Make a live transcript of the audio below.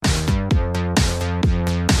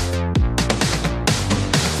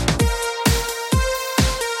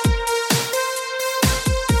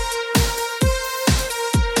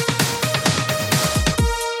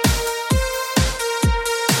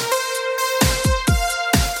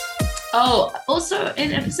Oh, also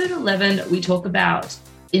in episode 11, we talk about,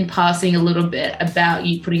 in passing a little bit, about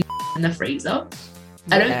you putting in the freezer.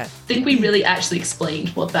 I don't think we really actually explained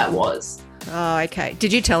what that was. Oh, okay.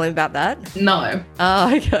 Did you tell him about that? No.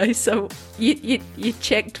 Oh, okay. So you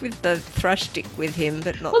checked with the thrush stick with him,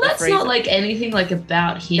 but not. Well, the that's freezer. not like anything like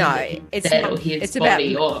about him. No, it's not, or his it's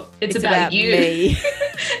body, about, or it's about you. Me.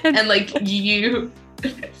 And like you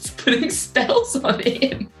putting spells on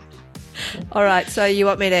him. All right. So you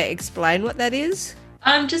want me to explain what that is?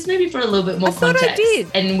 Just maybe for a little bit more context. I did.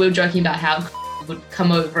 And we were joking about how would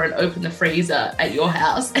come over and open the freezer at your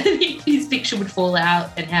house and his picture would fall out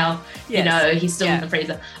and how, you know, he's still in the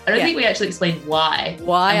freezer. I don't think we actually explained why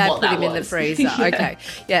I put him in the freezer. Okay.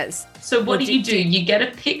 Yes. So what do? You get a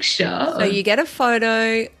picture. So you get a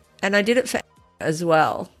photo, and I did it for as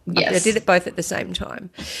well. Yes. I did it both at the same time.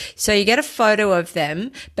 So you get a photo of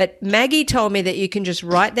them, but Maggie told me that you can just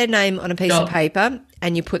write their name on a piece of paper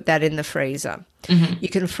and you put that in the freezer. Mm-hmm. You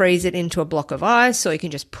can freeze it into a block of ice, or you can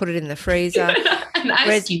just put it in the freezer. And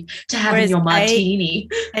ask you to have your martini.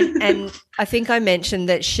 And I think I mentioned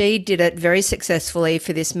that she did it very successfully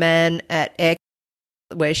for this man at Air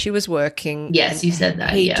where she was working. Yes, you said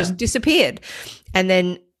that. He just disappeared. And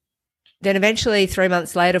then eventually 3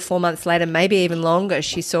 months later, 4 months later, maybe even longer,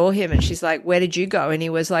 she saw him and she's like, "Where did you go?" And he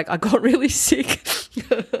was like, "I got really sick."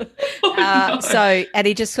 No. So, and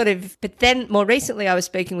he just sort of, but then more recently I was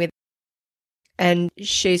speaking with, and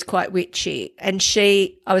she's quite witchy. And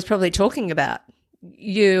I was probably talking about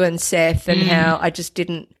you and Seth and how I just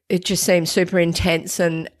didn't, it just seemed super intense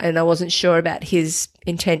and I wasn't sure about his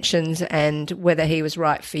intentions and whether he was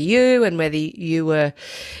right for you and whether you were,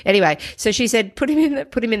 anyway. So she said, put him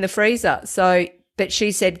in the freezer. So, but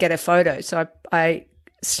she said, get a photo. So I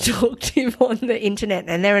stalked him on the internet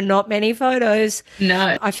and there are not many photos.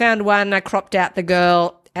 No. I found one, I cropped out the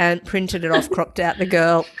girl and printed it off, cropped out the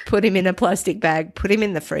girl, put him in a plastic bag, put him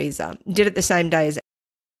in the freezer, did it the same day as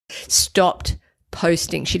stopped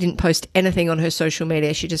posting. She didn't post anything on her social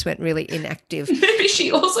media. She just went really inactive. Maybe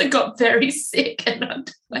she also got very sick and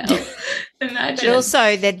unwell. Imagine. But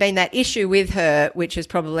also there'd been that issue with her, which is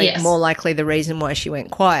probably more likely the reason why she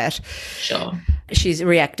went quiet. Sure. She's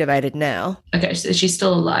reactivated now. Okay, so she's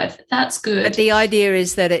still alive. That's good. But the idea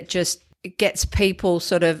is that it gets people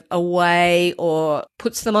sort of away or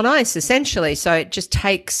puts them on ice, essentially. So it just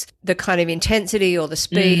takes the kind of intensity or the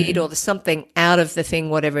speed or the something out of the thing,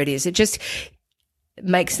 whatever it is. It just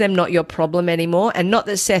makes them not your problem anymore. And not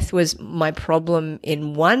that Seth was my problem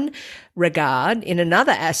in one regard. In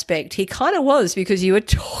another aspect, he kind of was, because you were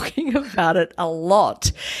talking about it a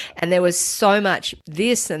lot and there was so much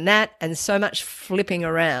this and that and so much flipping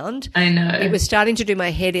around. I know. It was starting to do my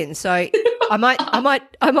head in. So I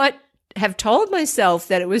might have told myself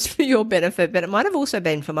that it was for your benefit, but it might have also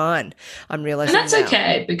been for mine. I'm realizing. And that's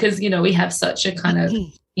okay, because, we have such a kind of,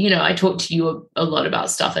 I talk to you a lot about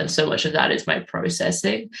stuff, and so much of that is my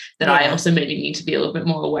processing that I also maybe need to be a little bit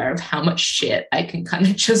more aware of how much shit I can kind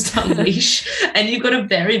of just unleash. And you've got a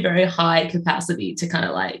very, very high capacity to kind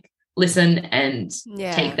of like listen and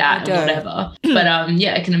take that and whatever. But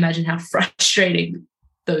I can imagine how frustrating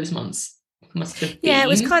those months must have been. Yeah, it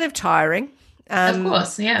was kind of tiring. Of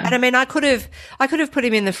course, yeah. And I mean, I could have put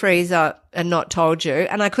him in the freezer and not told you,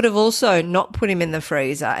 and I could have also not put him in the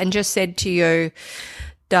freezer and just said to you,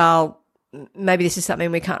 Dal, maybe this is something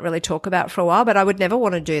we can't really talk about for a while, but I would never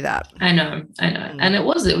want to do that. I know. And it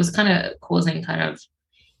was kind of causing kind of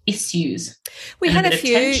issues. We had a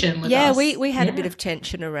few tension with us. we had a bit of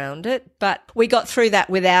tension around it, but we got through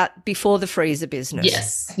that before the freezer business.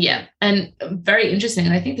 Yes, yeah. And very interesting.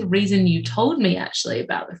 And I think the reason you told me actually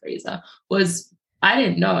about the freezer was I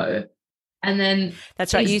didn't know. And then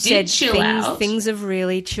that's right. You said things have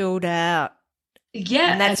really chilled out.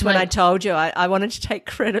 Yeah. And that's when I told you I wanted to take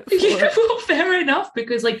credit for it. Well, fair enough,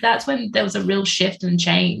 because like that's when there was a real shift and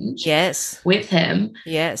change with him.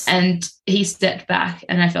 Yes. And he stepped back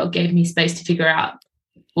and I felt gave me space to figure out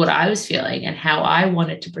what I was feeling and how I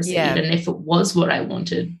wanted to proceed and if it was what I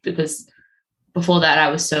wanted, because before that I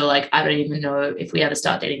was so like, I don't even know if we ever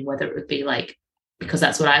start dating, whether it would be like because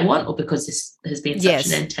that's what I want or because this has been such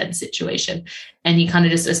an intense situation. And he kind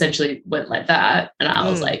of just essentially went like that. And I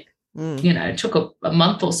was like, it took a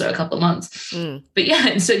month or so, a couple of months. But yeah,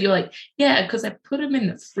 and so you're like, yeah, because I put him in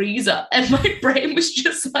the freezer and my brain was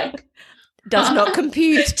just like, does not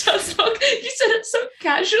compute. You said it so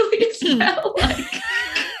casually as well. Like,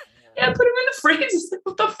 yeah, put him in the freezer.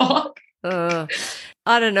 What the fuck?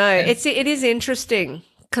 I don't know. It is interesting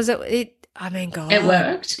because I mean, God. It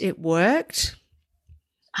worked. It worked.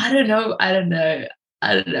 I don't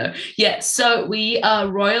know. Yeah, so we are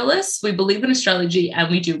royalists, we believe in astrology, and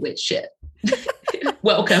we do witch shit.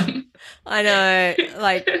 Welcome. I know,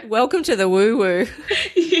 like, welcome to the woo-woo.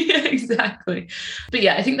 Yeah, exactly. But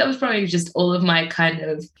yeah, I think that was probably just all of my kind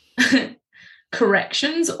of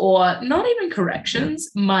corrections, or not even corrections,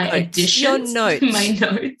 my additions, your notes. my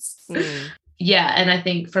notes. Yeah, and I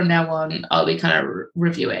think from now on I'll be kind of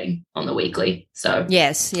reviewing on the weekly. So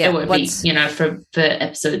yes, yeah, it won't be, you know, for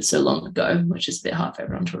episodes so long ago, which is a bit hard for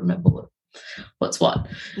everyone to remember what's what.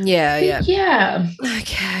 Yeah, but yeah. Yeah.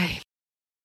 Okay.